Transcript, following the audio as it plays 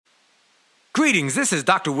Greetings, this is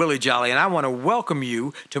Dr. Willie Jolly, and I want to welcome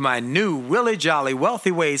you to my new Willie Jolly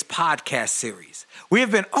Wealthy Ways podcast series. We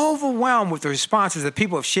have been overwhelmed with the responses that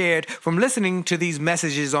people have shared from listening to these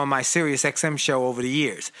messages on my SiriusXM show over the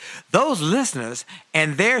years. Those listeners,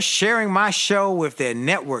 and they're sharing my show with their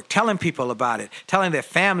network, telling people about it, telling their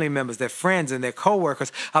family members, their friends, and their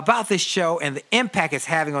coworkers about this show and the impact it's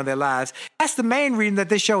having on their lives. That's the main reason that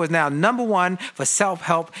this show is now #1 for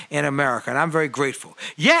self-help in America, and I'm very grateful.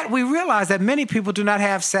 Yet, we realize that many people do not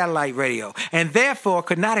have satellite radio and therefore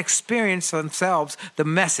could not experience for themselves the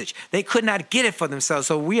message. They could not get it for themselves.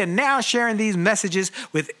 So we are now sharing these messages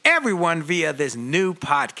with everyone via this new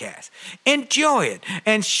podcast. Enjoy it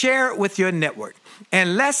and share it with your network.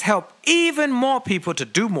 And let's help even more people to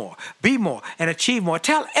do more, be more, and achieve more.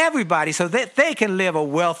 Tell everybody so that they can live a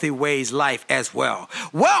Wealthy Ways life as well.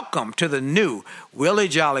 Welcome to the new Willie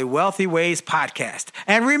Jolly Wealthy Ways podcast.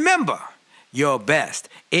 And remember, your best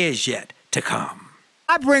is yet to come.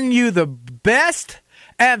 I bring you the best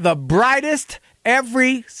and the brightest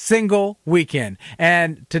every single weekend,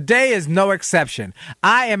 and today is no exception.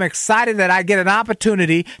 I am excited that I get an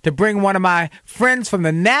opportunity to bring one of my friends from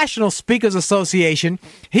the National Speakers Association.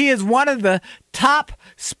 He is one of the top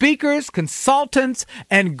speakers, consultants,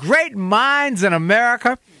 and great minds in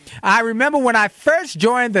America. I remember when I first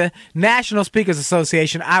joined the National Speakers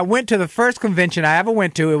Association, I went to the first convention I ever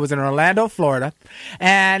went to. It was in Orlando, Florida,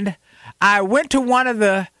 and I went to one of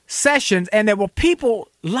the sessions, and there were people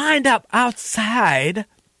lined up outside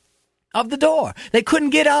of the door. They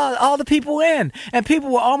couldn't get all the people in, and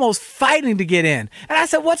people were almost fighting to get in. And I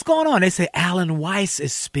said, what's going on? They said, Alan Weiss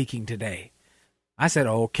is speaking today. I said,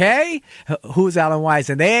 okay, who's Alan Weiss?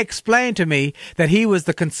 And they explained to me that he was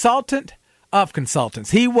the consultant of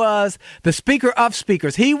consultants. He was the speaker of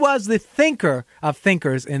speakers. He was the thinker of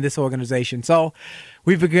thinkers in this organization. So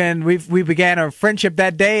we began a friendship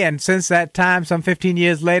that day, and since that time, some 15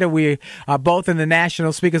 years later, we are both in the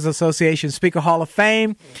National Speakers Association Speaker Hall of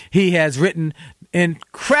Fame. He has written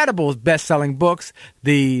incredible best-selling books.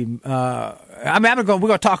 We're going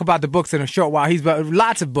to talk about the books in a short while. He's got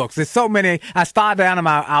lots of books. There's so many. I started down him.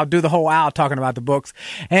 I'll do the whole hour talking about the books.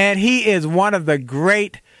 And he is one of the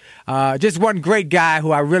great, just one great guy who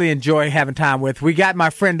I really enjoy having time with. We got my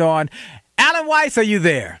friend on. Alan Weiss, are you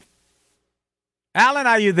there? Alan,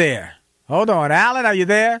 are you there? Hold on. Alan, are you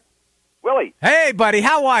there? Willie. Hey, buddy.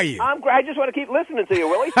 How are you? I'm great. I just want to keep listening to you,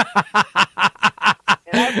 Willie.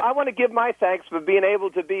 And I want to give my thanks for being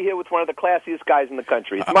able to be here with one of the classiest guys in the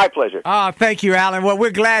country. It's my pleasure. Thank you, Alan. Well,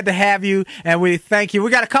 we're glad to have you, and we thank you.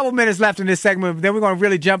 We got a couple minutes left in this segment, then we're going to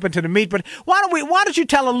really jump into the meat. But why don't you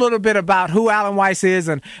tell a little bit about who Alan Weiss is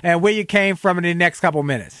and where you came from in the next couple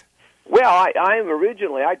minutes? Well,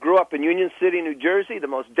 I grew up in Union City, New Jersey, the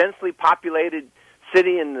most densely populated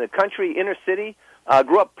city in the country, inner city.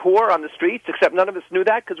 Grew up poor on the streets, except none of us knew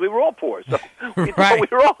that because we were all poor. So we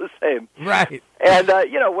were all the same. Right. And,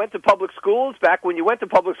 went to public schools back when you went to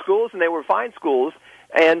public schools, and they were fine schools,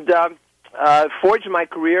 and forged my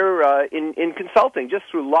career in consulting just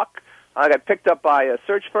through luck. I got picked up by a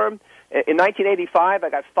search firm. In 1985, I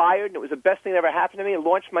got fired, and it was the best thing that ever happened to me. I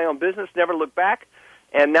launched my own business, never looked back.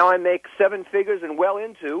 And now I make 7 figures and well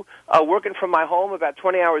into working from my home about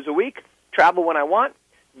 20 hours a week, travel when I want,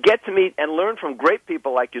 get to meet and learn from great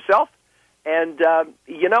people like yourself. And,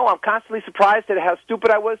 I'm constantly surprised at how stupid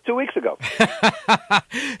I was 2 weeks ago.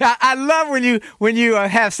 I love when you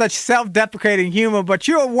have such self-deprecating humor, but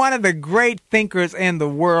you're one of the great thinkers in the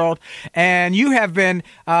world, and you have been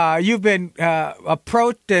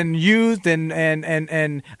approached and used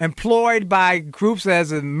and employed by groups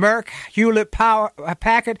as Merck, Hewlett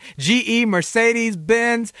Packard, GE, Mercedes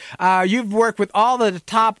Benz. You've worked with all of the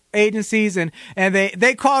top agencies, and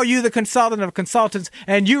they call you the consultant of consultants.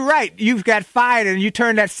 And you're right, you've got fired, and you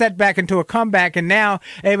turned that setback into a comeback, and now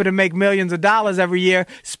able to make millions of dollars every year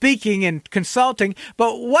speaking and consulting.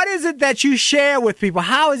 But what is it that you share with people?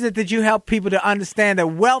 How is it that you help people to understand that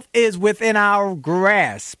wealth is within our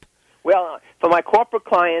grasp? Well, for my corporate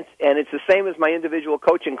clients, and it's the same as my individual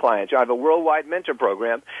coaching clients, I have a worldwide mentor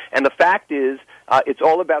program, and the fact is it's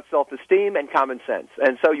all about self-esteem and common sense.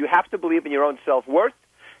 And so you have to believe in your own self-worth,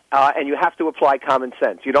 and you have to apply common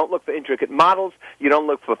sense. You don't look for intricate models. You don't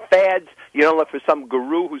look for fads. You don't look for some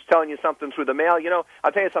guru who's telling you something through the mail.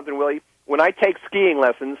 I'll tell you something, Willie. When I take skiing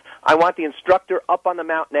lessons, I want the instructor up on the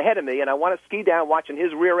mountain ahead of me, and I want to ski down watching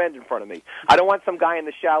his rear end in front of me. I don't want some guy in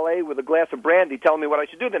the chalet with a glass of brandy telling me what I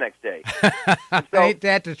should do the next day. Ain't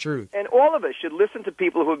that the truth? And all of us should listen to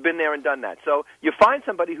people who have been there and done that. So you find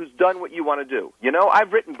somebody who's done what you want to do.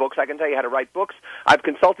 I've written books. I can tell you how to write books. I've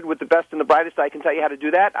consulted with the best and the brightest. I can tell you how to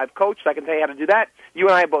do that. I've coached. I can tell you how to do that. You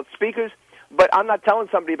and I are both speakers. but I'm not telling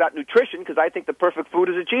somebody about nutrition because I think the perfect food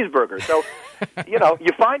is a cheeseburger. So,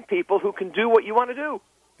 you find people who can do what you want to do.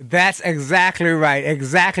 That's exactly right.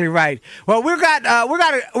 Exactly right. Well, we got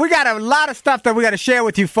a lot of stuff that we got to share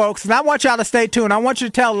with you folks, and I want y'all to stay tuned. I want you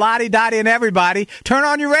to tell Lottie, Dottie, and everybody, turn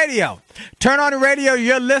on your radio. Turn on the radio.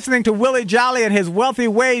 You're listening to Willie Jolly and his Wealthy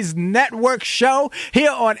Ways Network show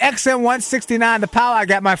here on XM 169 The Power. I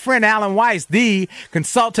got my friend Alan Weiss, the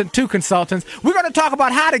consultant to consultants. We're going to talk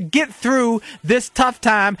about how to get through this tough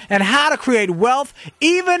time and how to create wealth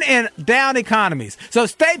even in down economies. So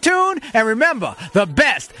stay tuned, and remember, the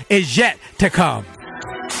best is yet to come.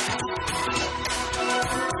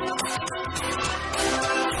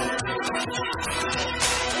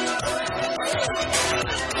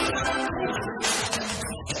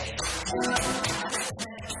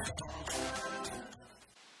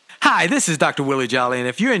 Hi, this is Dr. Willie Jolly, and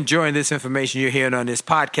if you're enjoying this information you're hearing on this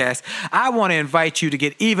podcast, I want to invite you to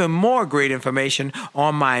get even more great information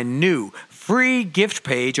on my new free gift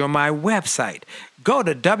page on my website. Go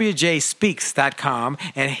to wjspeaks.com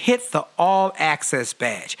and hit the All Access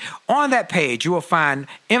badge. On that page, you will find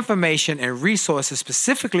information and resources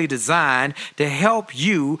specifically designed to help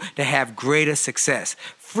you to have greater success.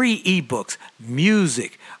 Free ebooks,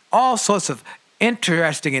 music, all sorts of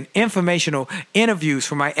interesting and informational interviews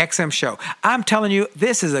for my XM show. I'm telling you,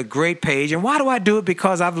 this is a great page. And why do I do it?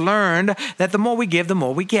 Because I've learned that the more we give, the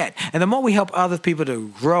more we get. And the more we help other people to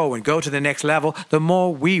grow and go to the next level, the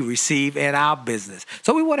more we receive in our business.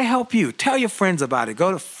 So we want to help you. Tell your friends about it. Go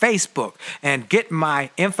to Facebook and get my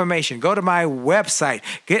information. Go to my website.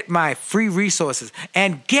 Get my free resources.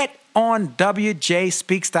 And get on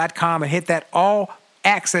wjspeaks.com and hit that All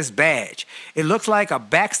Access badge. It looks like a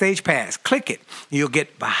backstage pass. Click it. You'll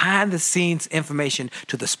get behind the scenes information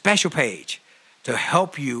to the special page to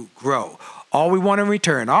help you grow. All we want in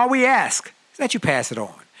return, all we ask is that you pass it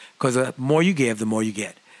on, because the more you give, the more you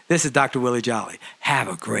get. This is Dr. Willie Jolly. Have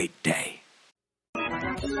a great day.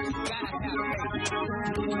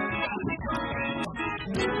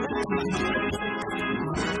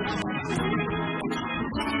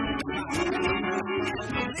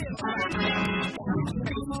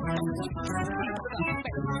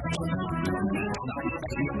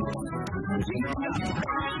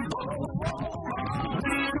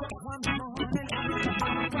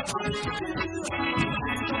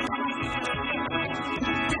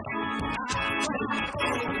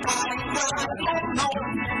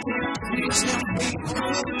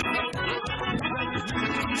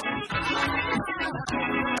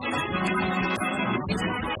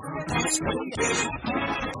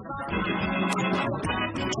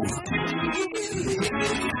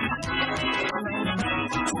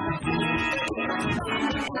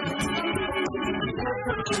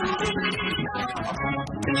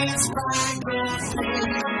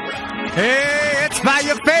 Hey, it's by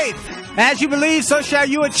your faith. As you believe, so shall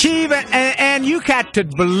you achieve it. And you got to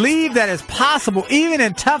believe that it's possible, even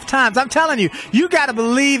in tough times. I'm telling you, you got to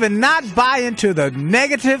believe and not buy into the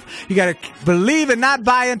negative. You got to believe and not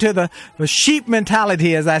buy into the sheep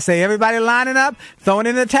mentality, as I say. Everybody lining up, throwing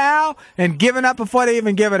in the towel, and giving up before they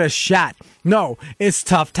even give it a shot. No, it's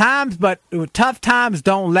tough times, but tough times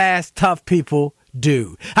don't last. Tough people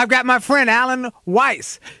do. I've got my friend Alan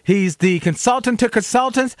Weiss. He's the consultant to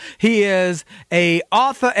consultants. He is a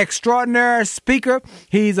author extraordinaire, speaker.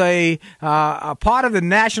 He's a part of the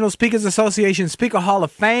National Speakers Association Speaker Hall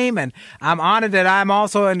of Fame, and I'm honored that I'm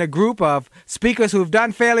also in the group of speakers who've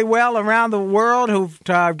done fairly well around the world, who've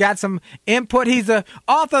got some input. He's the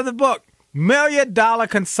author of the book $1 Million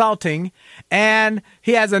Consulting, and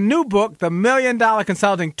he has a new book, The $1 Million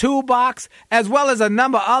Consulting Toolbox, as well as a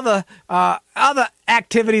number of other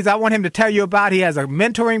activities I want him to tell you about. He has a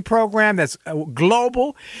mentoring program that's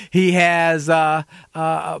global. He has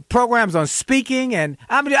programs on speaking, and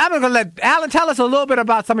I'm going to let Alan tell us a little bit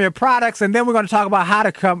about some of your products, and then we're going to talk about how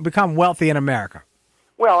to become wealthy in America.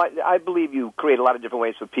 Well, I believe you create a lot of different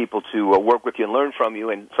ways for people to work with you and learn from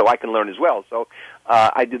you, and so I can learn as well. So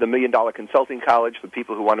I do the $1 Million Consulting College for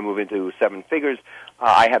people who want to move into seven figures.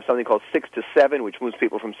 I have something called 6 to 7, which moves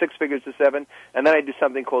people from 6 figures to 7. And then I do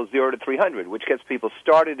something called 0 to 300, which gets people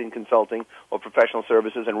started in consulting or professional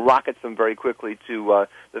services and rockets them very quickly to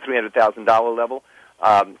the $300,000 level.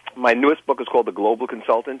 My newest book is called The Global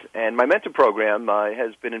Consultant, and my mentor program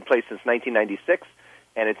has been in place since 1996.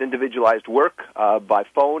 And it's individualized work by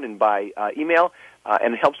phone and by email,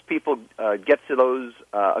 and it helps people get to those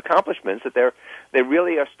accomplishments that they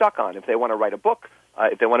really are stuck on. If they want to write a book,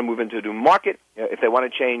 if they want to move into a new market, if they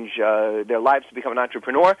want to change their lives to become an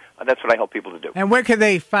entrepreneur, that's what I help people to do. And where can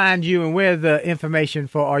they find you, and where's the information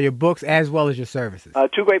for all your books as well as your services?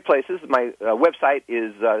 Two great places. My website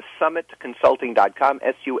is summitconsulting.com,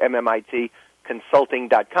 SUMMIT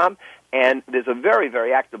consulting.com, and there's a very,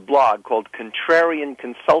 very active blog called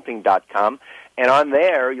contrarianconsulting.com, and on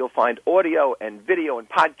there you'll find audio and video and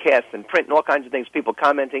podcasts and print and all kinds of things, people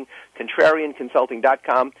commenting,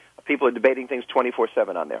 contrarianconsulting.com. People are debating things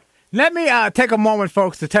 24/7 on there. Let me take a moment,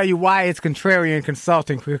 folks, to tell you why it's Contrarian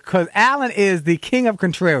Consulting, because Alan is the king of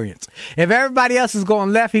contrarians. If everybody else is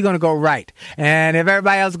going left, he's going to go right. And if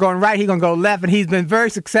everybody else is going right, he's going to go left. And he's been very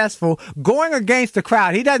successful going against the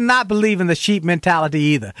crowd. He does not believe in the sheep mentality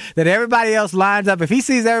either, that everybody else lines up. If he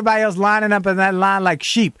sees everybody else lining up in that line like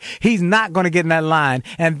sheep, he's not going to get in that line.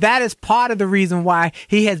 And that is part of the reason why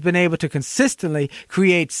he has been able to consistently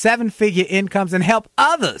create seven-figure incomes and help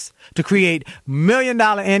others to create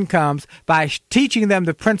million-dollar incomes by teaching them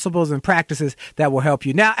the principles and practices that will help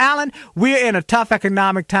you. Now, Alan, we're in a tough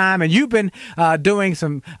economic time, and you've been doing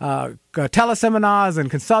some teleseminars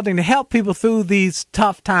and consulting to help people through these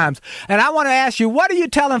tough times. And I want to ask you, what are you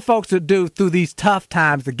telling folks to do through these tough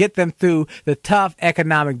times to get them through the tough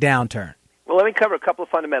economic downturn? Well, let me cover a couple of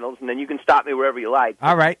fundamentals, and then you can stop me wherever you like.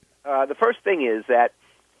 All right. The first thing is that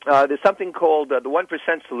there's something called the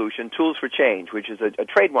 1% Solution, Tools for Change, which is a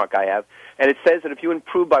trademark I have, and it says that if you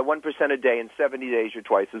improve by 1% a day in 70 days, you're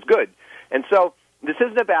twice as good. And so this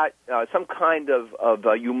isn't about some kind of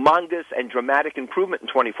humongous and dramatic improvement in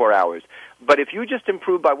 24 hours, but if you just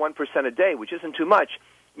improve by 1% a day, which isn't too much,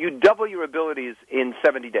 you double your abilities in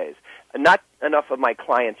 70 days. Not enough of my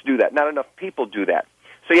clients do that. Not enough people do that.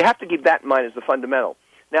 So you have to keep that in mind as the fundamental.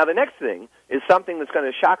 Now, the next thing is something that's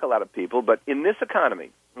going to shock a lot of people, but in this economy,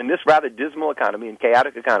 in this rather dismal economy and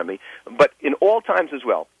chaotic economy, but in all times as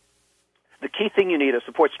well, the key thing you need are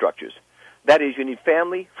support structures. That is, you need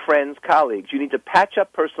family, friends, colleagues. You need to patch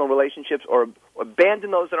up personal relationships or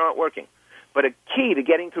abandon those that aren't working. But a key to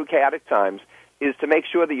getting through chaotic times is to make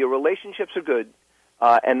sure that your relationships are good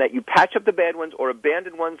and that you patch up the bad ones or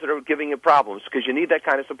abandon ones that are giving you problems, because you need that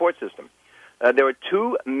kind of support system. There are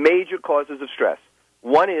two major causes of stress.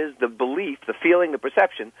 One is the belief, the feeling, the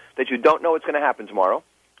perception that you don't know what's going to happen tomorrow.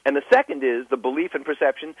 And the second is the belief and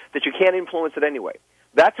perception that you can't influence it anyway.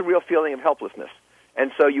 That's a real feeling of helplessness.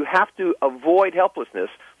 And so you have to avoid helplessness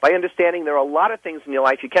by understanding there are a lot of things in your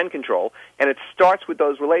life you can control, and it starts with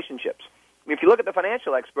those relationships. If you look at the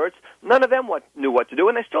financial experts, none of them knew what to do,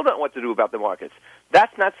 and they still don't know what to do about the markets.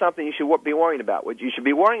 That's not something you should be worrying about. What you should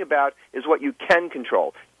be worrying about is what you can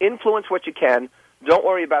control. Influence what you can. Don't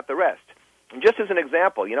worry about the rest. And just as an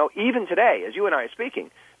example, even today, as you and I are speaking,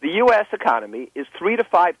 the U.S. economy is 3 to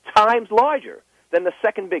 5 times larger than the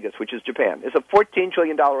second biggest, which is Japan. It's a $14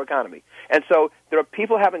 trillion economy. And so there are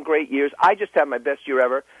people having great years. I just had my best year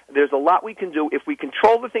ever. There's a lot we can do if we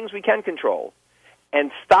control the things we can control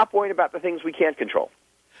and stop worrying about the things we can't control.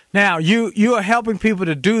 Now, you are helping people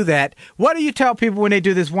to do that. What do you tell people when they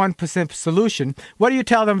do this 1% solution? What do you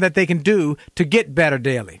tell them that they can do to get better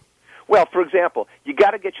daily? Well, for example, you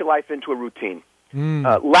got to get your life into a routine.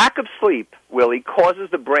 Lack of sleep, Willie, causes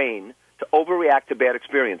the brain to overreact to bad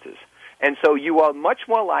experiences. And so you are much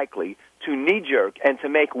more likely to knee-jerk and to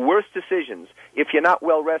make worse decisions if you're not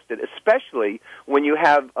well-rested, especially when you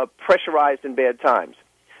have pressurized in bad times.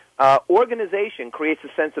 Organization creates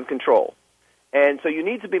a sense of control. And so you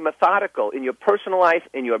need to be methodical in your personal life,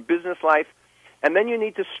 in your business life, and then you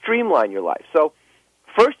need to streamline your life. So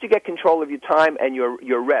first you get control of your time and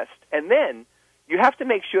your rest, and then you have to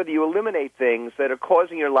make sure that you eliminate things that are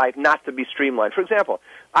causing your life not to be streamlined. For example,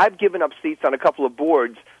 I've given up seats on a couple of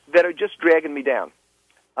boards that are just dragging me down.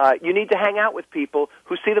 You need to hang out with people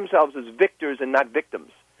who see themselves as victors and not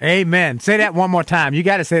victims. Amen. Say that one more time. You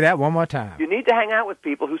got to say that one more time. You need to hang out with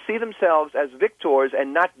people who see themselves as victors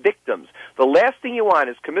and not victims. The last thing you want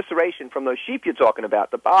is commiseration from those sheep you're talking about,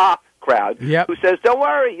 the crowd, who says, don't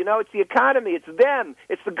worry, it's the economy, it's them,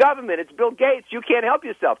 it's the government, it's Bill Gates, you can't help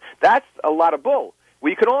yourself. That's a lot of bull.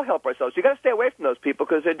 We can all help ourselves. You've got to stay away from those people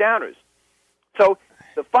because they're downers. So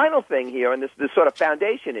the final thing here, and this sort of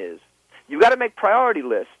foundation is, you've got to make priority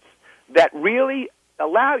lists that really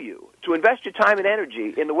allow you to invest your time and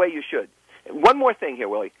energy in the way you should. And one more thing here,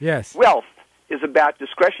 Willie. Yes. Wealth is about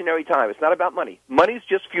discretionary time. It's not about money. Money's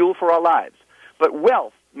just fuel for our lives. But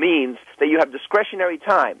wealth means that you have discretionary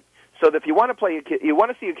time. So that if you want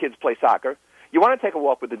to see your kids play soccer, you want to take a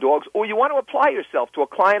walk with the dogs, or you want to apply yourself to a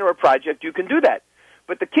client or a project, you can do that.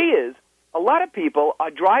 But the key is, a lot of people are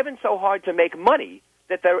driving so hard to make money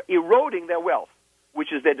that they're eroding their wealth,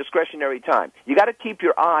 which is their discretionary time. You got to keep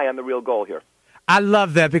your eye on the real goal here. I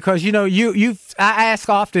love that because, I ask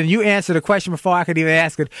often, you answer the question before I could even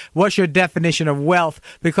ask it, what's your definition of wealth?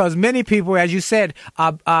 Because many people, as you said,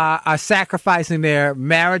 are sacrificing their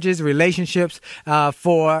marriages, relationships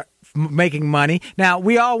for making money. Now,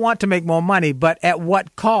 we all want to make more money, but at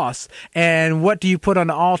what cost? And what do you put on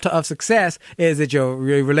the altar of success? Is it your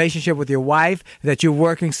relationship with your wife, that you're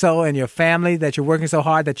working and your family, that you're working so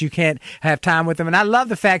hard that you can't have time with them? And I love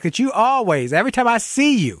the fact that you always, every time I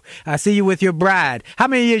see you with your bride. How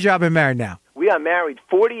many years y'all been married now? We are married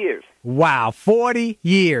 40 years. Wow, 40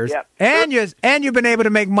 years. Yep. And you've been able to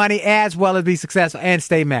make money as well as be successful and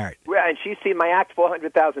stay married. Yeah, and she's seen my act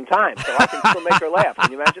 400,000 times, so I can still make her laugh.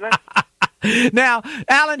 Can you imagine that? Now,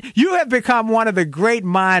 Alan, you have become one of the great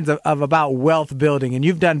minds of about wealth building, and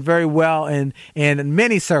you've done very well in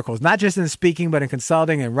many circles, not just in speaking, but in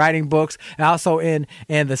consulting and writing books, and also in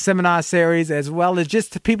the seminar series, as well as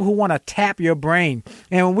just to people who want to tap your brain.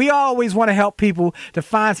 And we always want to help people to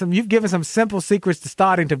find you've given some simple secrets to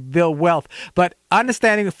starting to build wealth, but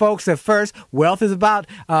understanding, folks, that first, wealth is about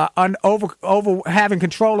over having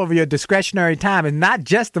control over your discretionary time. And not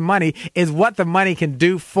just the money, is what the money can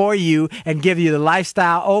do for you and give you the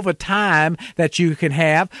lifestyle over time that you can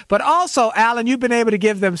have. But also, Alan, you've been able to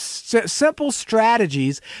give them simple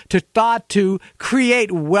strategies to start to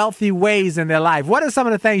create wealthy ways in their life. What are some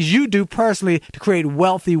of the things you do personally to create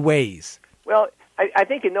wealthy ways? Well, I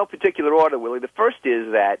think in no particular order, Willie. The first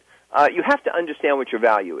is that you have to understand what your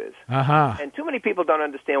value is. And too many people don't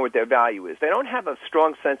understand what their value is. They don't have a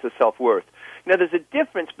strong sense of self-worth. There's a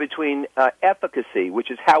difference between efficacy,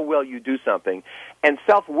 which is how well you do something, and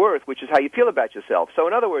self-worth, which is how you feel about yourself. So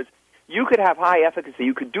in other words, you could have high efficacy,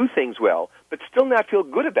 you could do things well, but still not feel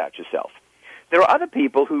good about yourself. There are other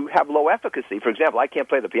people who have low efficacy. For example, I can't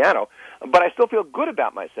play the piano, but I still feel good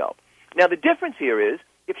about myself. Now, the difference here is,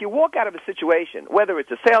 if you walk out of a situation, whether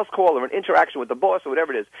it's a sales call or an interaction with the boss or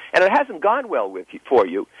whatever it is, and it hasn't gone well for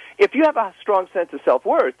you, if you have a strong sense of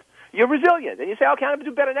self-worth, you're resilient. And you say, okay, I'm going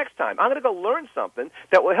to do better next time. I'm going to go learn something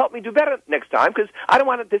that will help me do better next time because I don't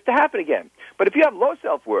want this to happen again. But if you have low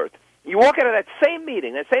self-worth, you walk out of that same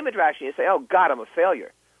meeting, that same interaction, you say, oh, God, I'm a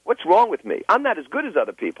failure. What's wrong with me? I'm not as good as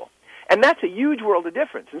other people. And that's a huge world of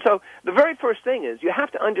difference. And so the very first thing is you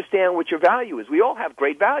have to understand what your value is. We all have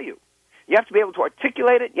great value. You have to be able to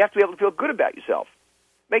articulate it. You have to be able to feel good about yourself.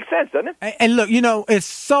 Makes sense, doesn't it? And look, it's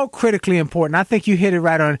so critically important. I think you hit it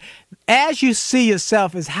right on. As you see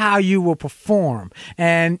yourself is how you will perform.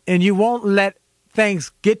 And you won't let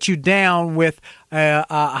things get you down with a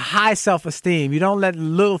high self-esteem. You don't let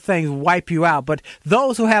little things wipe you out. But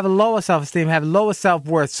those who have a lower self-esteem have lower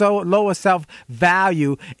self-worth, so lower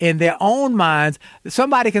self-value in their own minds.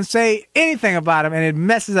 Somebody can say anything about them, and it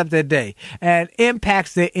messes up their day and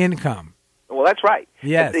impacts their income. Well, that's right.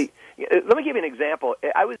 Yes. Let me give you an example.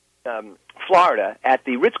 I was in Florida at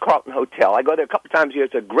the Ritz-Carlton Hotel. I go there a couple times a year.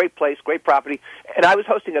 It's a great place, great property. And I was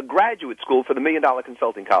hosting a graduate school for the $1 Million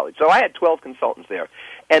Consulting College. So I had 12 consultants there.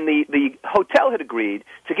 And the hotel had agreed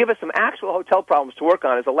to give us some actual hotel problems to work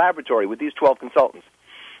on as a laboratory with these 12 consultants.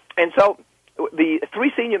 And so the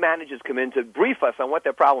 3 senior managers come in to brief us on what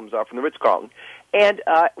their problems are from the Ritz-Carlton. And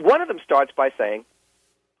one of them starts by saying,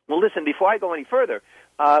 well, listen, before I go any further,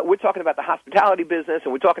 we're talking about the hospitality business,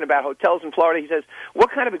 and we're talking about hotels in Florida. He says,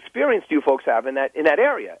 what kind of experience do you folks have in that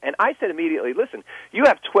area? And I said immediately, listen, you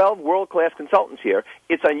have 12 world-class consultants here.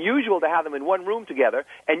 It's unusual to have them in one room together,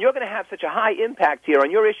 and you're going to have such a high impact here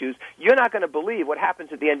on your issues, you're not going to believe what happens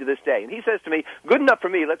at the end of this day. And he says to me, good enough for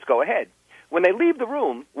me, let's go ahead. When they leave the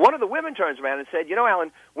room, one of the women turns around and said,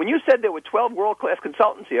 Alan, when you said there were 12 world-class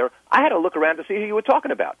consultants here, I had to look around to see who you were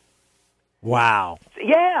talking about. Wow.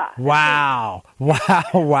 Yeah. Wow. Wow.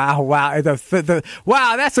 Wow. Wow.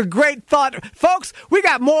 Wow, that's a great thought. Folks, we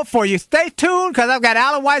got more for you. Stay tuned because I've got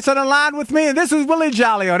Alan Weiss on the line with me, and this is Willie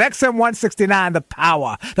Jolly on XM 169, The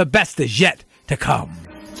Power. The best is yet to come.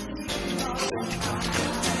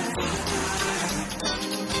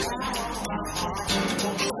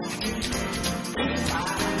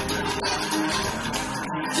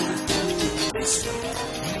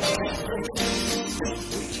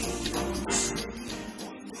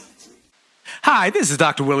 Hi, this is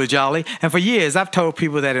Dr. Willie Jolly, and for years I've told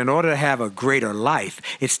people that in order to have a greater life,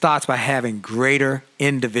 it starts by having greater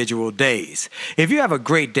individual days. If you have a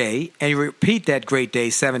great day and you repeat that great day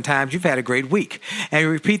 7 times, you've had a great week. And you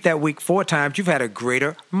repeat that week 4 times, you've had a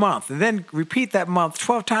greater month. And then repeat that month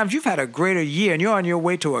 12 times, you've had a greater year, and you're on your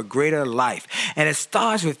way to a greater life. And it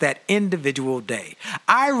starts with that individual day.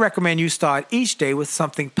 I recommend you start each day with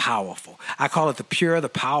something powerful. I call it the pure, the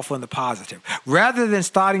powerful, and the positive. Rather than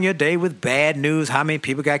starting your day with bad news, how many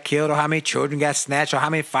people got killed or how many children got snatched or how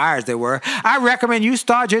many fires there were. I recommend you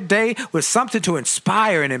start your day with something to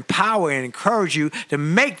inspire and empower and encourage you to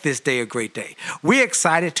make this day a great day. We're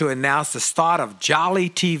excited to announce the start of Jolly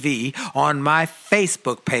TV on my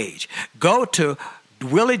Facebook page. Go to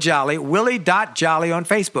Willie Jolly, Willie.Jolly on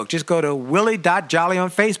Facebook. Just go to Willie.Jolly on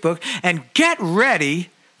Facebook and get ready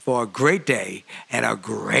for a great day and a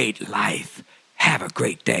great life. Have a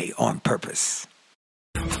great day on purpose.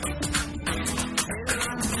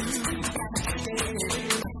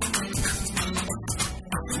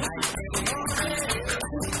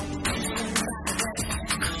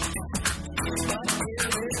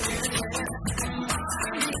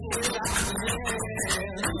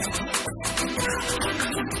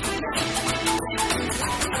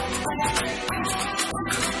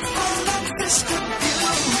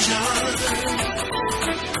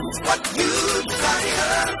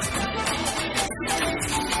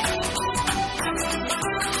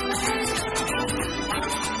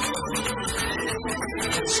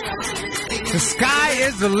 The sky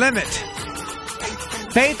is the limit.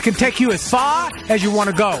 Faith can take you as far as you want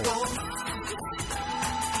to go.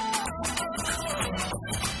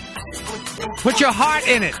 Put your heart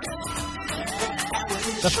in it.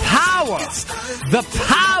 The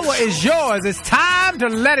power is yours. It's time to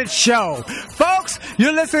let it show. Folks,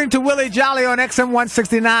 you're listening to Willie Jolly on XM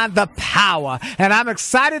 169, The Power. And I'm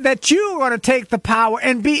excited that you're going to take the power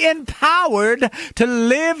and be empowered to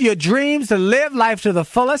live your dreams, to live life to the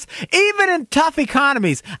fullest, even in tough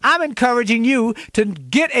economies. I'm encouraging you to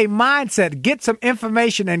get a mindset, get some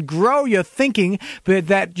information, and grow your thinking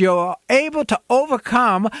that you're able to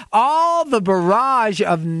overcome all the barrage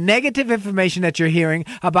of negative information that you're hearing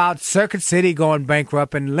about Circuit City going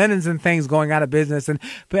bankrupt and Lennon's and things going out of business. And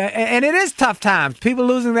it is tough times. People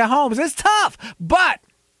losing their homes. It's tough. But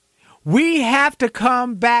we have to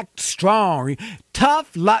come back strong.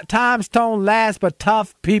 Tough times don't last, but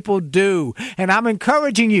tough people do. And I'm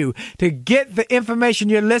encouraging you to get the information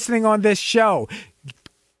you're listening on this show.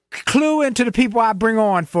 Clue into the people I bring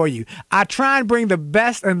on for you. I try and bring the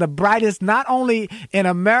best and the brightest, not only in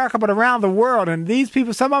America, but around the world. And these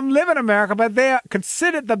people, some of them live in America, but they're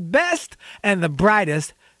considered the best and the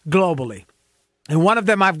brightest globally. And one of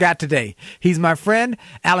them I've got today. He's my friend,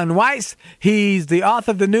 Alan Weiss. He's the author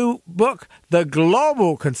of the new book, The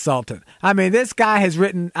Global Consultant. I mean, this guy has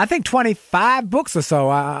written, I think, 25 books or so.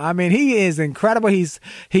 I mean, he is incredible. He's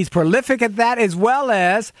prolific at that, as well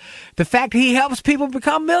as the fact he helps people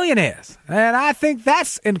become millionaires. And I think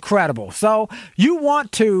that's incredible. So you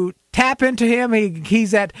want to tap into him.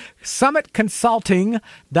 He's at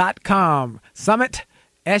summitconsulting.com. Summit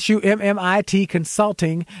SUMMIT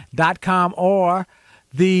consulting.com or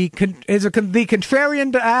the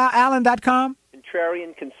contrarian.alan.com?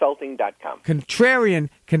 Contrarianconsulting.com.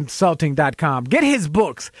 Contrarianconsulting.com. Get his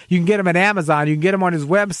books. You can get them at Amazon. You can get them on his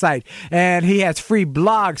website. And he has free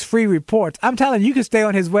blogs, free reports. I'm telling you, you can stay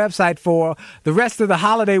on his website for the rest of the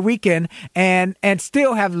holiday weekend and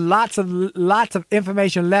still have lots of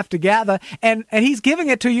information left to gather. And he's giving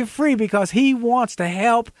it to you free because he wants to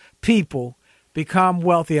help people become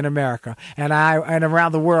wealthy in America and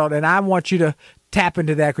around the world. And I want you to tap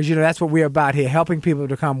into that because, that's what we're about here, helping people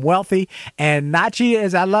become wealthy and not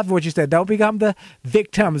as I love what you said, don't become the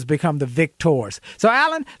victims, become the victors. So,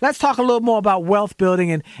 Alan, let's talk a little more about wealth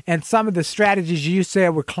building and some of the strategies you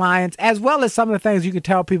said with clients, as well as some of the things you can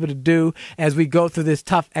tell people to do as we go through this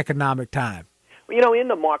tough economic time. Well, in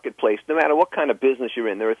the marketplace, no matter what kind of business you're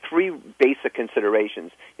in, there are three basic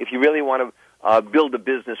considerations if you really want to build a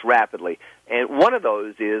business rapidly. And one of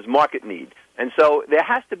those is market need. And so there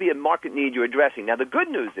has to be a market need you're addressing. Now, the good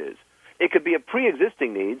news is it could be a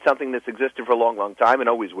pre-existing need, something that's existed for a long, long time and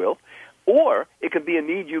always will, or it could be a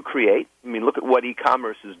need you create. I mean, look at what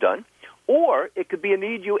e-commerce has done. Or it could be a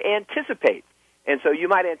need you anticipate. And so you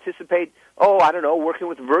might anticipate, working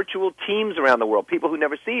with virtual teams around the world, people who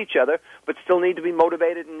never see each other but still need to be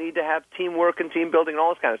motivated and need to have teamwork and team building and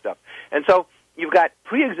all this kind of stuff. And so you've got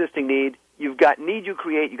pre-existing need, you've got need you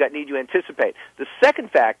create, you've got need you anticipate. The second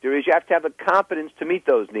factor is you have to have the competence to meet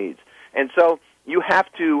those needs. And so you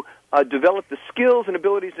have to develop the skills and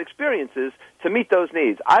abilities and experiences to meet those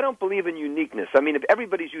needs. I don't believe in uniqueness. I mean, if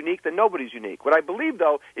everybody's unique, then nobody's unique. What I believe,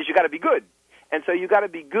 though, is you got to be good. And so you got to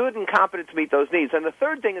be good and competent to meet those needs. And the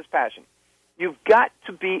third thing is passion. You've got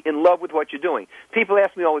to be in love with what you're doing. People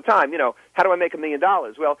ask me all the time, how do I make $1 million?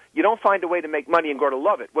 Well, you don't find a way to make money and grow to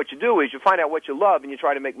love it. What you do is you find out what you love and you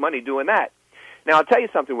try to make money doing that. Now, I'll tell you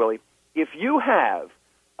something, Willie. If you have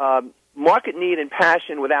market need and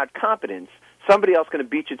passion without competence, somebody else is going to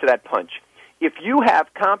beat you to that punch. If you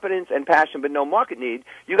have competence and passion but no market need,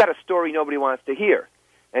 you got a story nobody wants to hear.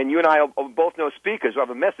 And you and I both know speakers who have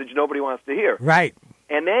a message nobody wants to hear. Right.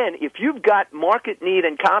 And then if you've got market need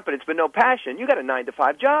and competence but no passion, you got a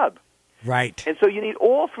 9-to-5 job. Right. And so you need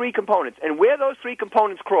all three components. And where those three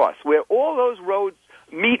components cross, where all those roads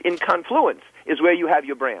meet in confluence, is where you have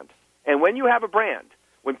your brand. And when you have a brand,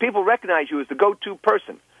 when people recognize you as the go-to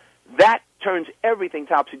person, that turns everything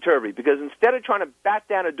topsy-turvy, because instead of trying to bat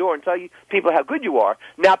down a door and tell you people how good you are,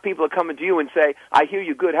 now people are coming to you and say, I hear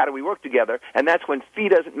you good, how do we work together? And that's when fee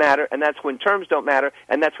doesn't matter, and that's when terms don't matter,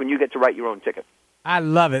 and that's when you get to write your own ticket. I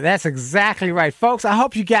love it. That's exactly right. Folks, I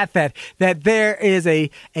hope you got that there is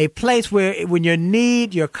a place where when your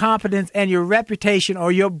need, your competence, and your reputation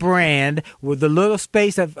or your brand, with the little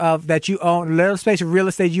space of that you own, little space of real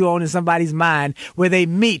estate you own in somebody's mind, where they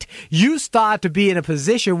meet, you start to be in a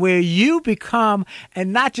position where you become,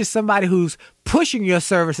 and not just somebody who's pushing your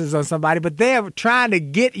services on somebody, but they're trying to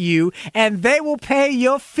get you, and they will pay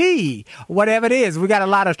your fee, whatever it is. We got a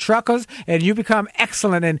lot of truckers, and you become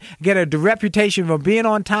excellent and get a reputation for being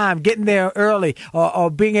on time, getting there early,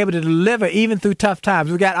 or being able to deliver even through tough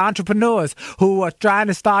times. We got entrepreneurs who are trying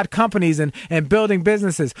to start companies and building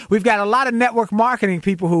businesses. We've got a lot of network marketing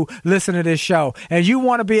people who listen to this show, and you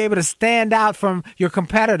want to be able to stand out from your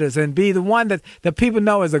competitors and be the one that the people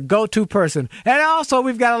know as a go-to person. And also,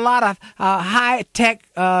 we've got a lot of high-tech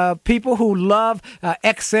people who love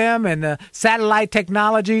XM and satellite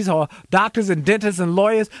technologies, or doctors and dentists and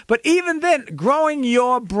lawyers. But even then, growing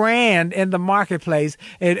your brand in the marketplace,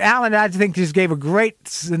 and Alan, I think, just gave a great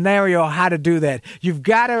scenario how to do that. You've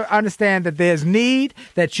got to understand that there's need,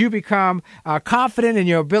 that you become confident in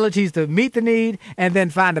your abilities to meet the need, and then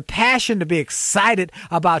find a passion to be excited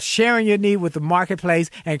about sharing your need with the marketplace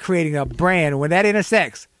and creating a brand. When that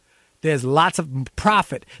intersects, there's lots of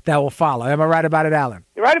profit that will follow. Am I right about it, Alan?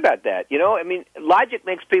 You're right about that. You know, I mean, logic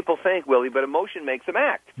makes people think, Willie, but emotion makes them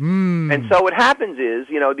act. And so what happens is,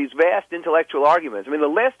 you know, these vast intellectual arguments. I mean, the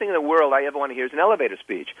last thing in the world I ever want to hear is an elevator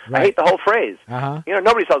speech. Right. I hate the whole phrase. You know,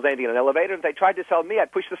 nobody sells anything in an elevator. If they tried to sell me,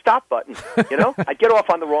 I'd push the stop button. You know, I'd get off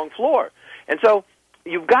on the wrong floor. And so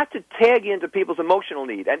you've got to tag into people's emotional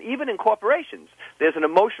need. And even in corporations, there's an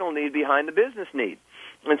emotional need behind the business need.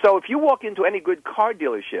 And so if you walk into any good car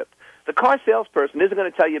dealership, the car salesperson isn't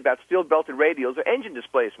going to tell you about steel-belted radials or engine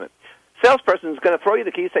displacement. Salesperson is going to throw you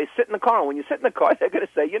the key, say, sit in the car. And when you sit in the car, they're going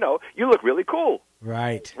to say, you know, you look really cool.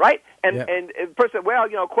 Right. Right? And the person, well,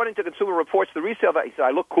 you know, according to Consumer Reports, the resale value, he said,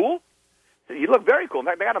 I look cool? Said, you look very cool. In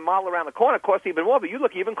fact, they got a model around the corner, costs even more, but you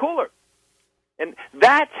look even cooler. And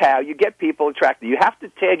that's how you get people attracted. You have to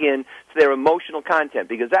tag in to their emotional content,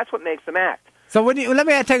 because that's what makes them act. So let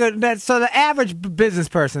me take that. So the average business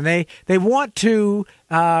person, they want to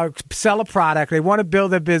sell a product, they want to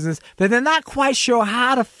build their business, but they're not quite sure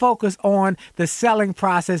how to focus on the selling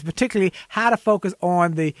process, particularly how to focus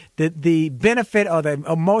on the benefit or the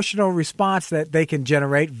emotional response that they can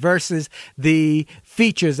generate versus the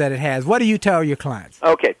features that it has. What do you tell your clients?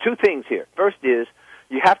 Okay, two things here. First is,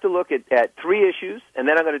 you have to look at three issues, and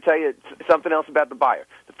then I'm going to tell you something else about the buyer.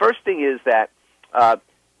 The first thing is that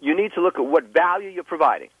you need to look at what value you're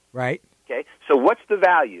providing. Right. Okay, so what's the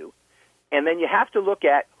value? And then you have to look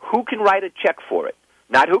at who can write a check for it.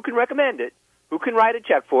 Not who can recommend it, who can write a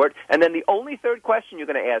check for it. And then the only third question you're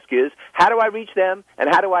going to ask is, how do I reach them, and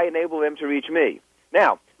how do I enable them to reach me?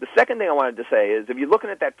 Now, the second thing I wanted to say is, if you're looking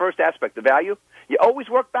at that first aspect, the value, you always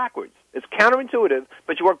work backwards. It's counterintuitive,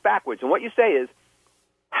 but you work backwards. And what you say is,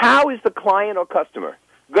 how is the client or customer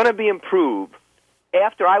going to be improved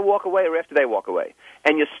after I walk away or after they walk away?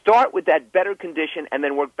 And you start with that better condition and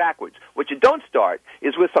then work backwards. What you don't start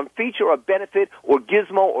is with some feature or benefit or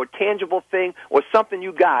gizmo or tangible thing or something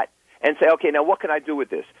you got and say, okay, now what can I do with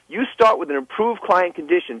this? You start with an improved client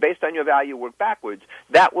condition based on your value, work backwards.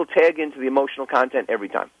 That will tag into the emotional content every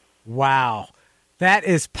time. Wow. That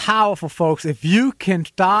is powerful, folks. If you can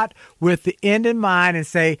start with the end in mind and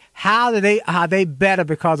say, how are they better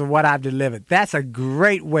because of what I've delivered? That's a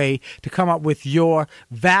great way to come up with your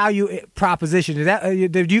value proposition.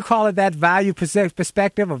 Did you call it that value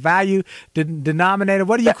perspective or value denominator?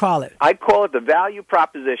 What do you call it? I call it the value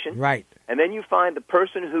proposition. Right. And then you find the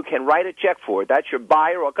person who can write a check for it. That's your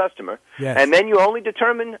buyer or customer. Yes. And then you only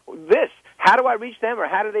determine this. How do I reach them, or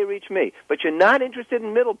how do they reach me? But you're not interested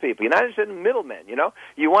in middle people. You're not interested in middlemen, you know?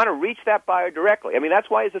 You want to reach that buyer directly. I mean, that's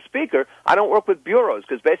why as a speaker, I don't work with bureaus,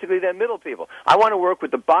 because basically they're middle people. I want to work with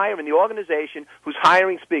the buyer and the organization who's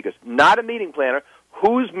hiring speakers, not a meeting planner.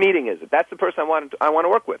 Whose meeting is it? That's the person I want to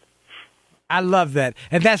work with. I love that.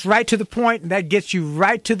 And that's right to the point, and that gets you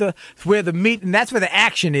right to where the meat, and that's where the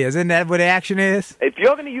action is. Isn't that where the action is? If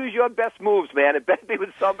you're going to use your best moves, man, it better be with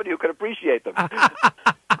somebody who can appreciate them.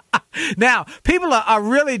 Now, people are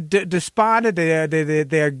really despondent.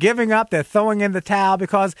 They're giving up. They're throwing in the towel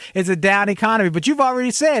because it's a down economy. But you've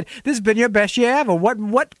already said this has been your best year ever.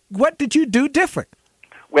 What did you do different?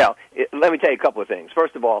 Well, let me tell you a couple of things.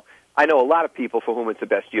 First of all, I know a lot of people for whom it's the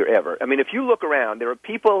best year ever. I mean, if you look around, there are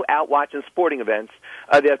people out watching sporting events.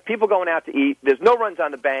 There's people going out to eat. There's no runs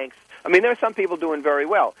on the banks. I mean, there are some people doing very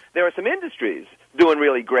well. There are some industries doing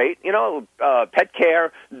really great. You know, pet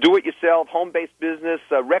care, do-it-yourself, home-based business,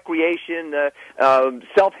 recreation,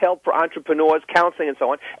 self-help for entrepreneurs, counseling, and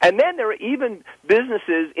so on. And then there are even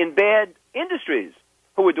businesses in bad industries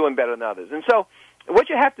who are doing better than others. And so what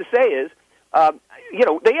you have to say is,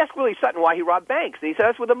 they asked Willie Sutton why he robbed banks. And he said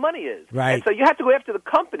that's where the money is. Right. And so you have to go after the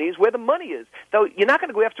companies where the money is. So you're not going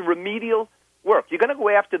to go after remedial work. You're going to go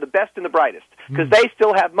after the best and the brightest because they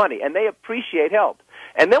still have money and they appreciate help.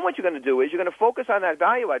 And then what you're going to do is you're going to focus on that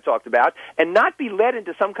value I talked about and not be led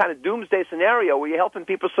into some kind of doomsday scenario where you're helping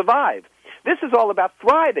people survive. This is all about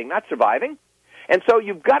thriving, not surviving. And so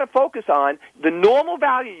you've got to focus on the normal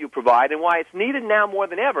value you provide and why it's needed now more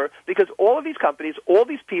than ever, because all of these companies, all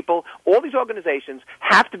these people, all these organizations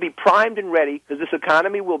have to be primed and ready because this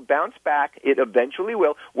economy will bounce back. It eventually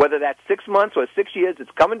will. Whether that's 6 months or 6 years,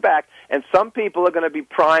 it's coming back, and some people are going to be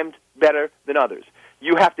primed better than others.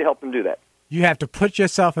 You have to help them do that. You have to put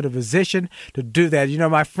yourself in a position to do that. You know,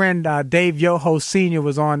 my friend Dave Yoho Sr.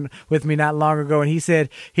 was on with me not long ago, and he said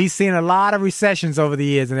he's seen a lot of recessions over the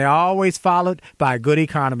years, and they're always followed by a good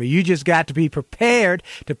economy. You just got to be prepared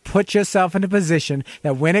to put yourself in a position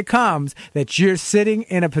that when it comes, that you're sitting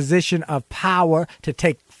in a position of power to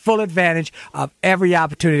take full advantage of every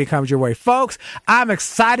opportunity that comes your way. Folks, I'm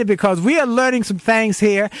excited because we are learning some things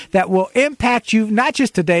here that will impact you not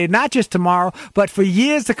just today, not just tomorrow, but for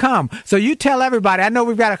years to come. So you tell everybody. I know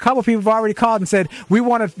we've got a couple people who've already called and said we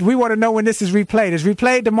want to know when this is replayed. It's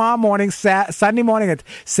replayed tomorrow morning, Sunday morning at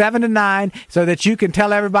 7 to 9, so that you can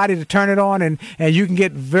tell everybody to turn it on and you can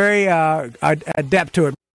get very adept to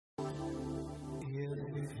it.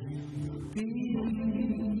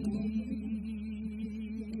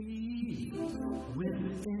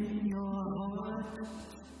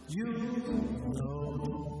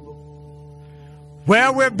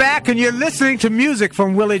 Well, we're back, and you're listening to music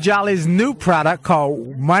from Willie Jolly's new product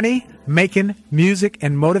called Money Making Music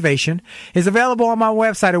and Motivation. Is available on my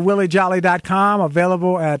website at williejolly.com,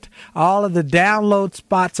 available at all of the download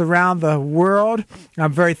spots around the world.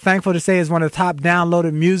 I'm very thankful to say it's one of the top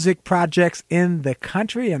downloaded music projects in the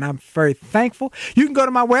country, and I'm very thankful. You can go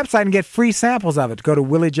to my website and get free samples of it. Go to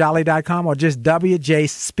williejolly.com or just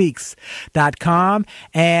wjspeaks.com.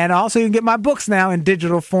 And also you can get my books now in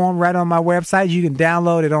digital form right on my website. You can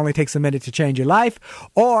download. It only takes a minute to change your life,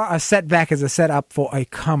 or a setback is a setup for a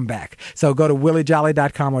comeback. So go to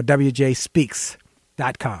williejolly.com or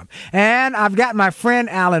wjspeaks.com. And I've got my friend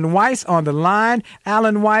Alan Weiss on the line.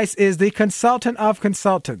 Alan Weiss is the consultant of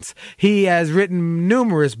consultants. He has written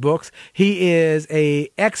numerous books. He is an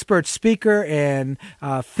expert speaker and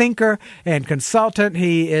thinker and consultant.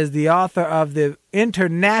 He is the author of the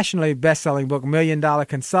internationally best-selling book, $1 Million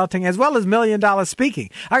Consulting, as well as $1 Million Speaking.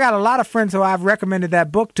 I got a lot of friends who I've recommended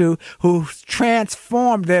that book to who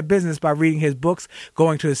transformed their business by reading his books,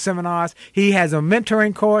 going to his seminars. He has a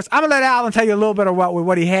mentoring course. I'm going to let Alan tell you a little bit about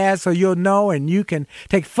what he has so you'll know and you can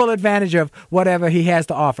take full advantage of whatever he has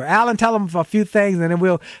to offer. Alan, tell him a few things, and then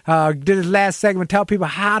we'll do this last segment, tell people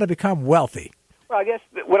how to become wealthy. Well, I guess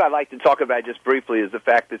what I'd like to talk about just briefly is the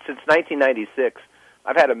fact that since 1996,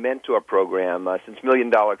 I've had a mentor program since $1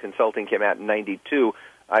 Million Consulting came out in 92.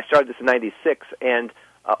 I started this in 96, and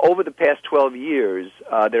over the past 12 years,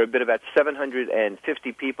 there have been about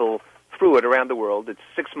 750 people through it around the world. It's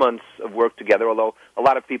 6 months of work together, although a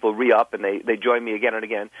lot of people re-up and they join me again and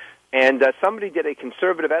again. And somebody did a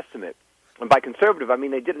conservative estimate. And by conservative, I mean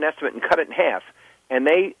they did an estimate and cut it in half. And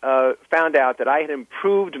they found out that I had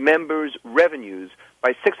improved members' revenues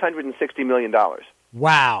by $660 million.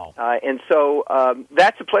 Wow. And so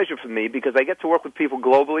that's a pleasure for me because I get to work with people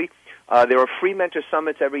globally. There are free mentor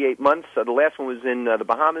summits every 8 months. The last one was in the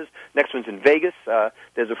Bahamas. Next one's in Vegas.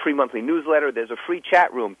 There's a free monthly newsletter. There's a free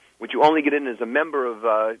chat room, which you only get in as a member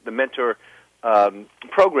of the mentor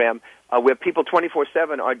program, where people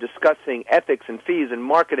 24/7 are discussing ethics and fees and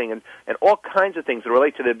marketing and all kinds of things that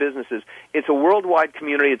relate to their businesses. It's a worldwide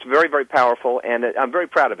community. It's very, very powerful, and I'm very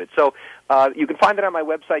proud of it. So you can find it on my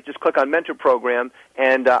website. Just click on Mentor Program,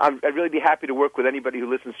 and I'd really be happy to work with anybody who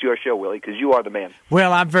listens to your show, Willie, because you are the man.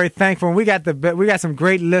 Well, I'm very thankful. We got some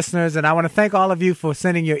great listeners, and I want to thank all of you for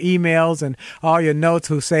sending your emails and all your notes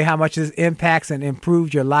who say how much this impacts and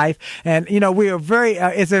improves your life. And, you know, we are very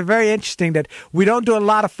it's very interesting that we don't do a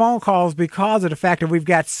lot of phone calls calls because of the fact that we've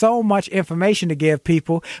got so much information to give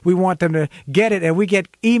people. We want them to get it, and we get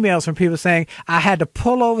emails from people saying, I had to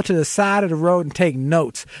pull over to the side of the road and take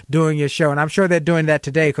notes during your show. And I'm sure they're doing that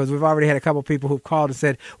today because we've already had a couple of people who've called and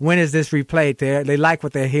said, when is this replayed? They like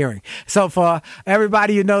what they're hearing. So for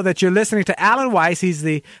everybody, you know that you're listening to Alan Weiss. He's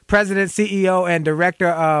the president, CEO, and director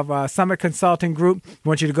of Summit Consulting Group. I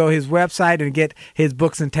want you to go to his website and get his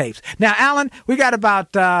books and tapes. Now, Alan, we got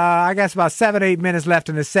about 7-8 minutes left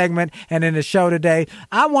in the segment and in the show today.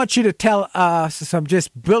 I want you to tell us some just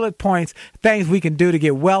bullet points, things we can do to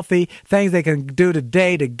get wealthy, things they can do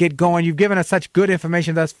today to get going. You've given us such good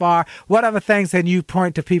information thus far. What other things can you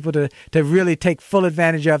point to people to really take full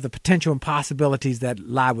advantage of the potential and possibilities that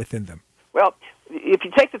lie within them? Well, if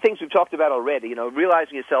you take the things we've talked about already,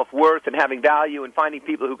 realizing your self-worth and having value and finding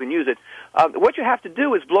people who can use it, what you have to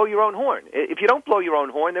do is blow your own horn. If you don't blow your own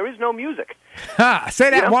horn, there is no music. Say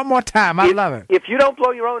that one more time. I love it. If you don't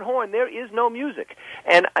blow your own horn, there is no music.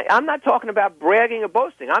 And I'm not talking about bragging or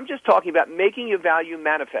boasting. I'm just talking about making your value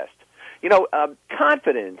manifest.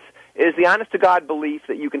 Confidence is the honest-to-God belief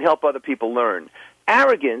that you can help other people learn.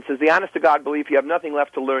 Arrogance is the honest-to-God belief you have nothing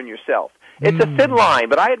left to learn yourself. It's a thin line,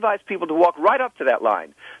 but I advise people to walk right up to that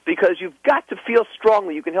line because you've got to feel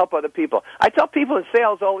strongly you can help other people. I tell people in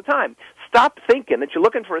sales all the time, stop thinking that you're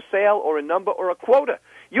looking for a sale or a number or a quota.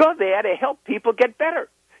 You're there to help people get better.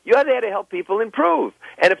 You're there to help people improve.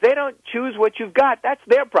 And if they don't choose what you've got, that's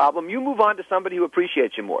their problem. You move on to somebody who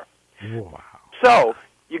appreciates you more. Wow. So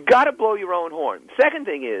you've got to blow your own horn. Second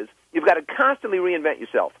thing is you've got to constantly reinvent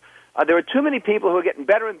yourself. There are too many people who are getting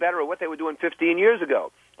better and better at what they were doing 15 years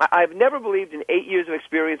ago. I've never believed in 8 years of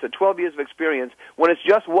experience or 12 years of experience when it's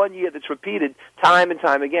just 1 year that's repeated time and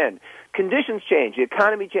time again. Conditions change. The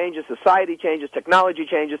economy changes. Society changes. Technology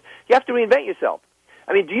changes. You have to reinvent yourself.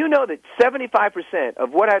 I mean, do you know that 75%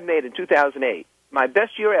 of what I've made in 2008, my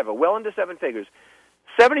best year ever, well into seven figures,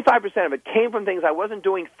 75% of it came from things I wasn't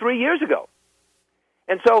doing 3 years ago.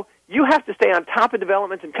 And so you have to stay on top of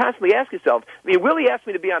developments and constantly ask yourself. I mean, Willie asked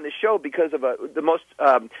me to be on this show because of the most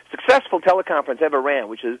successful teleconference ever ran,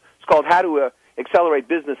 which is it's called How to Accelerate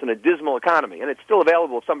Business in a Dismal Economy, and it's still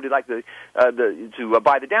available if somebody would like to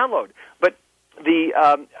buy the download. But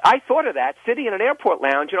I thought of that sitting in an airport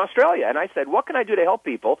lounge in Australia, and I said, what can I do to help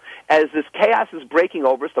people as this chaos is breaking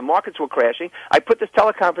over us, the markets were crashing. I put this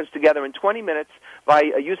teleconference together in 20 minutes by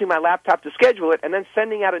using my laptop to schedule it and then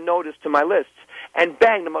sending out a notice to my lists. And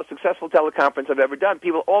bang, the most successful teleconference I've ever done.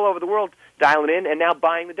 People all over the world dialing in and now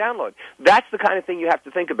buying the download. That's the kind of thing you have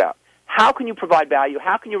to think about. How can you provide value?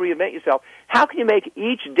 How can you reinvent yourself? How can you make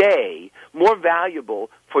each day more valuable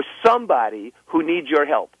for somebody who needs your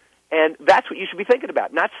help? And that's what you should be thinking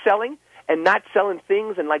about. Not selling and not selling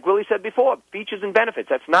things and, like Willie said before, features and benefits.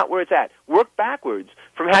 That's not where it's at. Work backwards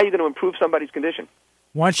from how you're going to improve somebody's condition.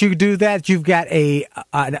 Once you do that, you've got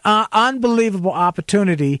an unbelievable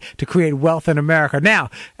opportunity to create wealth in America. Now,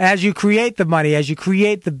 as you create the money, as you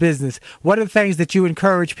create the business, what are the things that you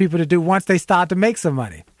encourage people to do once they start to make some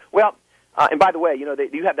money? Well, and by the way,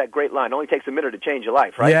 you have that great line, it only takes a minute to change your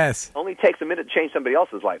life, right? Yes. It only takes a minute to change somebody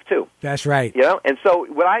else's life, too. That's right. And so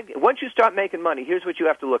once you start making money, here's what you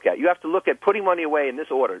have to look at. You have to look at putting money away in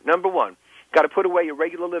this order. Number one, got to put away your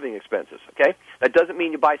regular living expenses, okay? That doesn't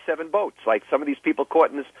mean you buy 7 boats like some of these people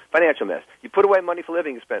caught in this financial mess. You put away money for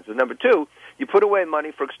living expenses. Number two, you put away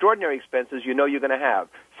money for extraordinary expenses you know you're going to have,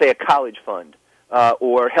 say a college fund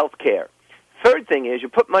or health care. Third thing is you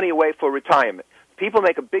put money away for retirement. People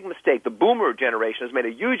make a big mistake. The boomer generation has made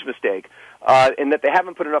a huge mistake in that they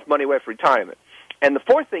haven't put enough money away for retirement. And the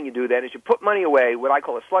fourth thing you do then is you put money away, what I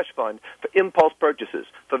call a slush fund, for impulse purchases,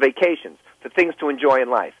 for vacations, for things to enjoy in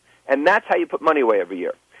life. And that's how you put money away every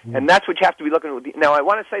year. And that's what you have to be looking at. Now, I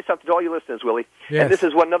want to say something to all your listeners, Willie. Yes. And this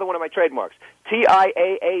is another one of my trademarks.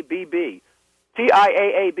 TIAABB.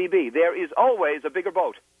 TIAABB. There is always a bigger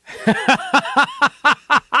boat.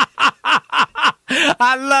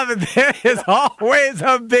 I love it. There is always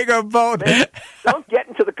a bigger boat. Don't get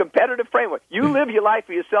into the competitive framework. You live your life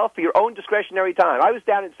for yourself for your own discretionary time. I was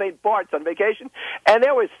down in St. Bart's on vacation, and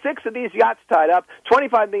there were 6 of these yachts tied up,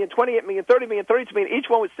 25 million, 28 million, 30 million, 32 million. Each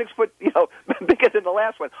one was 6 foot, bigger than the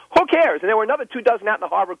last one. Who cares? And there were another 2 dozen out in the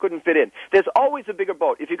harbor couldn't fit in. There's always a bigger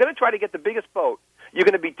boat. If you're going to try to get the biggest boat, you're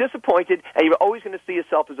going to be disappointed, and you're always going to see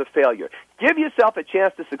yourself as a failure. Give yourself a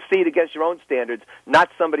chance to succeed against your own standards, not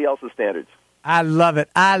somebody else's standards. I love it.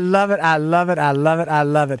 I love it. I love it. I love it. I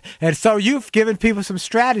love it. And so you've given people some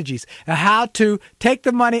strategies on how to take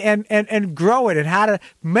the money and grow it and how to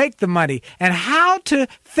make the money and how to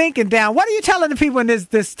think it down. What are you telling the people in this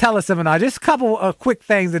teleseminar? Just a couple of quick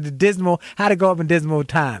things at how to go up in dismal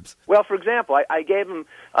times. Well, for example, I gave them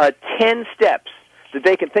 10 steps that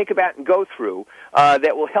they can think about and go through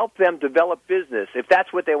that will help them develop business if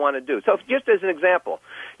that's what they want to do. So just as an example,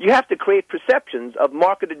 you have to create perceptions of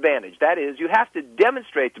market advantage. That is, you have to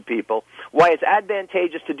demonstrate to people why it's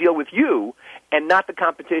advantageous to deal with you and not the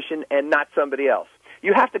competition and not somebody else.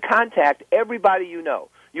 You have to contact everybody you know.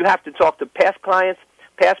 You have to talk to past clients,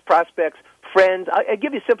 past prospects, friends. I'll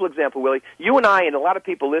give you a simple example, Willie. You and I and a lot of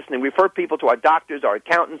people listening refer people to our doctors, our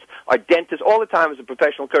accountants, our dentists all the time as a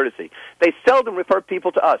professional courtesy. They seldom refer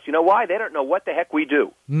people to us. You know why? They don't know what the heck we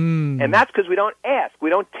do. And that's because we don't ask. We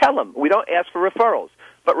don't tell them. We don't ask for referrals.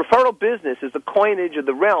 But referral business is the coinage of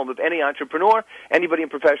the realm of any entrepreneur, anybody in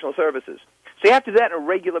professional services. So you have to do that on a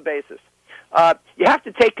regular basis. You have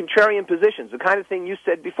to take contrarian positions, the kind of thing you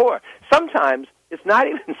said before. Sometimes it's not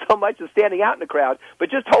even so much as standing out in the crowd,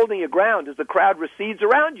 but just holding your ground as the crowd recedes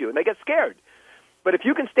around you and they get scared. But if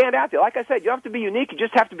you can stand out there, like I said, you have to be unique, you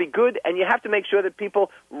just have to be good, and you have to make sure that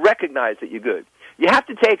people recognize that you're good. You have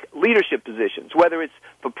to take leadership positions, whether it's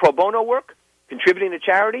for pro bono work, contributing to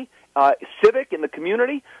charity, civic in the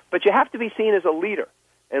community, but you have to be seen as a leader.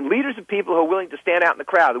 And leaders are people who are willing to stand out in the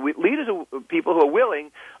crowd. Leaders are people who are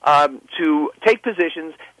willing to take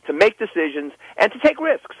positions, to make decisions, and to take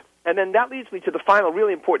risks. And then that leads me to the final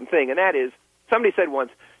really important thing, and that is, somebody said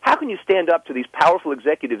once, how can you stand up to these powerful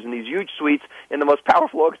executives in these huge suites in the most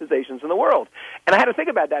powerful organizations in the world? And I had to think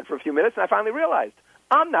about that for a few minutes, and I finally realized,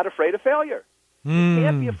 I'm not afraid of failure. You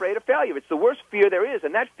can't be afraid of failure. It's the worst fear there is.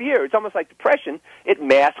 And that fear, it's almost like depression, it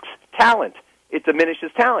masks talent. It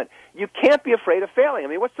diminishes talent. You can't be afraid of failing. I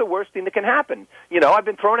mean, what's the worst thing that can happen? You know, I've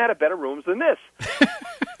been thrown out of better rooms than this.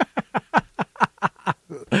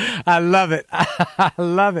 I love it. I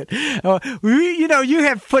love it. You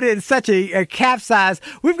have put in such a capsize.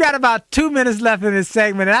 We've got about 2 minutes left in this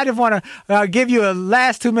segment, and I just want to give you a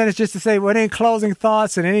last 2 minutes just to say what any closing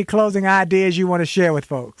thoughts and any closing ideas you want to share with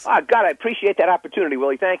folks. Oh, God, I appreciate that opportunity,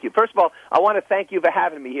 Willie. Thank you. First of all, I want to thank you for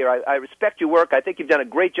having me here. I respect your work. I think you've done a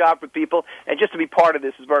great job for people, and just to be part of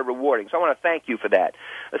this is very rewarding. So I want to thank you for that.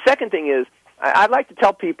 The second thing is, I'd like to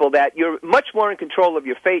tell people that you're much more in control of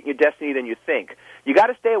your fate and your destiny than you think. You got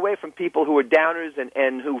to stay away from people who are downers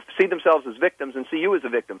and who see themselves as victims and see you as a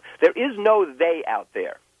victim. There is no they out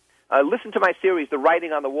there. Listen to my series, The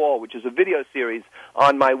Writing on the Wall, which is a video series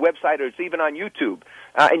on my website, or it's even on YouTube.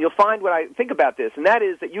 And you'll find what I think about this, and that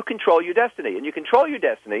is that you control your destiny. And you control your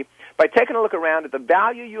destiny by taking a look around at the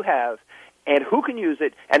value you have and who can use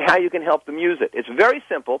it and how you can help them use it. It's very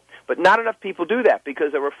simple, but not enough people do that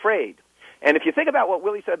because they're afraid. And if you think about what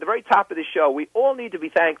Willie said at the very top of the show, we all need to be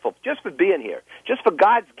thankful just for being here, just for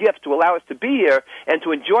God's gift to allow us to be here and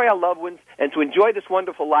to enjoy our loved ones and to enjoy this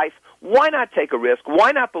wonderful life. Why not take a risk?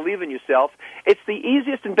 Why not believe in yourself? It's the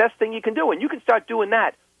easiest and best thing you can do, and you can start doing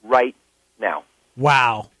that right now.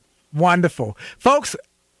 Wow. Wonderful. Folks,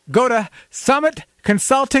 go to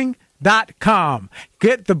summitconsulting.com.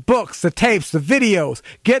 Get the books, the tapes, the videos,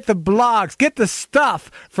 get the blogs, get the stuff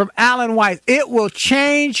from Alan Weiss. It will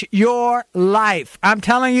change your life. I'm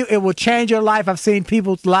telling you, it will change your life. I've seen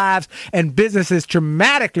people's lives and businesses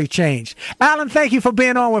dramatically changed. Alan, thank you for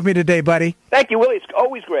being on with me today, buddy. Thank you, Willie. It's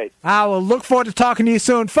always great. I will look forward to talking to you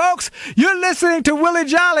soon. Folks, you're listening to Willie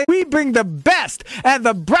Jolly. We bring the best and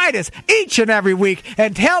the brightest each and every week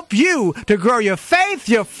and help you to grow your faith,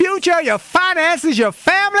 your future, your finances, your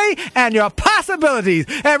family, and your possibilities.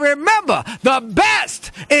 And remember, the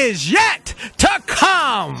best is yet to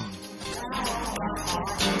come.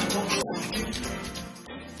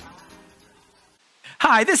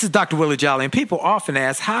 Hi, this is Dr. Willie Jolly, and people often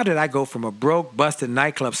ask, how did I go from a broke, busted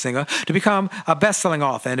nightclub singer to become a best-selling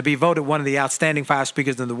author and to be voted one of the outstanding 5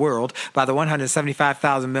 speakers in the world by the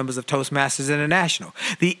 175,000 members of Toastmasters International?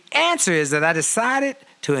 The answer is that I decided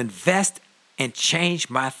to invest and change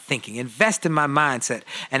my thinking, invest in my mindset,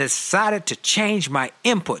 and decided to change my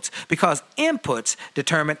inputs because inputs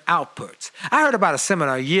determine outputs. I heard about a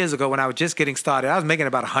seminar years ago when I was just getting started. I was making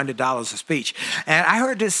about $100 a speech. And I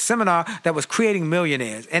heard this seminar that was creating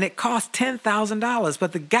millionaires, and it cost $10,000,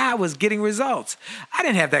 but the guy was getting results. I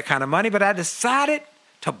didn't have that kind of money, but I decided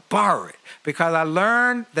to borrow it because I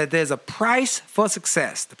learned that there's a price for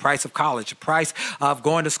success, the price of college, the price of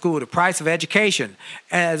going to school, the price of education.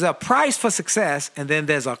 And there's a price for success, and then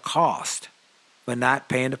there's a cost for not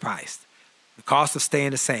paying the price, the cost of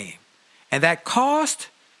staying the same. And that cost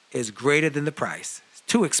is greater than the price. It's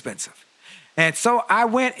too expensive. And so I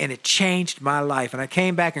went, and it changed my life. And I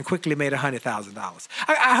came back and quickly made $100,000.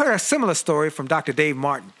 I heard a similar story from Dr. Dave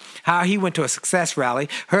Martin, how he went to a success rally,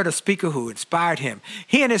 heard a speaker who inspired him.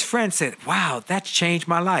 He and his friend said, wow, that's changed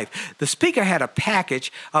my life. The speaker had a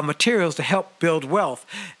package of materials to help build wealth.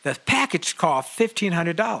 The package cost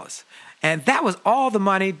 $1,500. And that was all the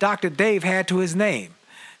money Dr. Dave had to his name.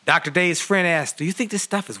 Dr. Dave's friend asked, "Do you think this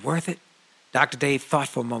stuff is worth it?" Dr. Dave thought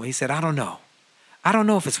for a moment. He said, "I don't know. I don't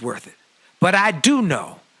know if it's worth it. But I do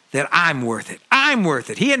know that I'm worth it. I'm worth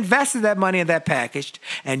it." He invested that money in that package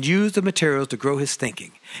and used the materials to grow his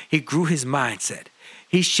thinking. He grew his mindset.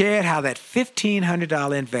 He shared how that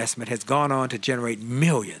 $1,500 investment has gone on to generate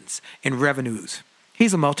millions in revenues.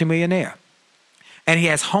 He's a multimillionaire. And he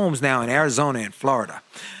has homes now in Arizona and Florida.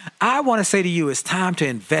 I want to say to you, it's time to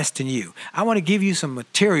invest in you. I want to give you some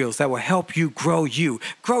materials that will help you, grow your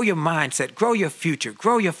mindset, grow your future,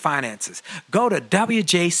 grow your finances. Go to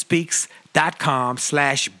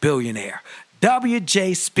wjspeaks.com/billionaire.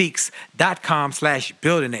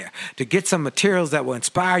 wjspeaks.com/billionaire to get some materials that will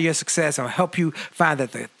inspire your success and help you find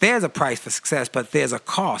that there's a price for success, but there's a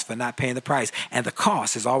cost for not paying the price. And the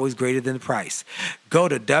cost is always greater than the price. Go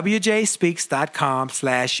to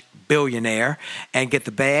wjspeaks.com/billionaire and get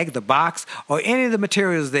the bag, the box, or any of the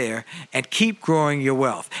materials there and keep growing your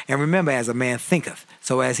wealth. And remember, as a man thinketh,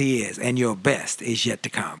 so as he is, and your best is yet to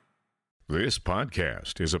come. This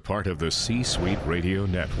podcast is a part of the C-Suite Radio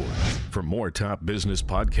Network. For more top business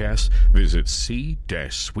podcasts, visit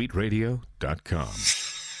c-suiteradio.com.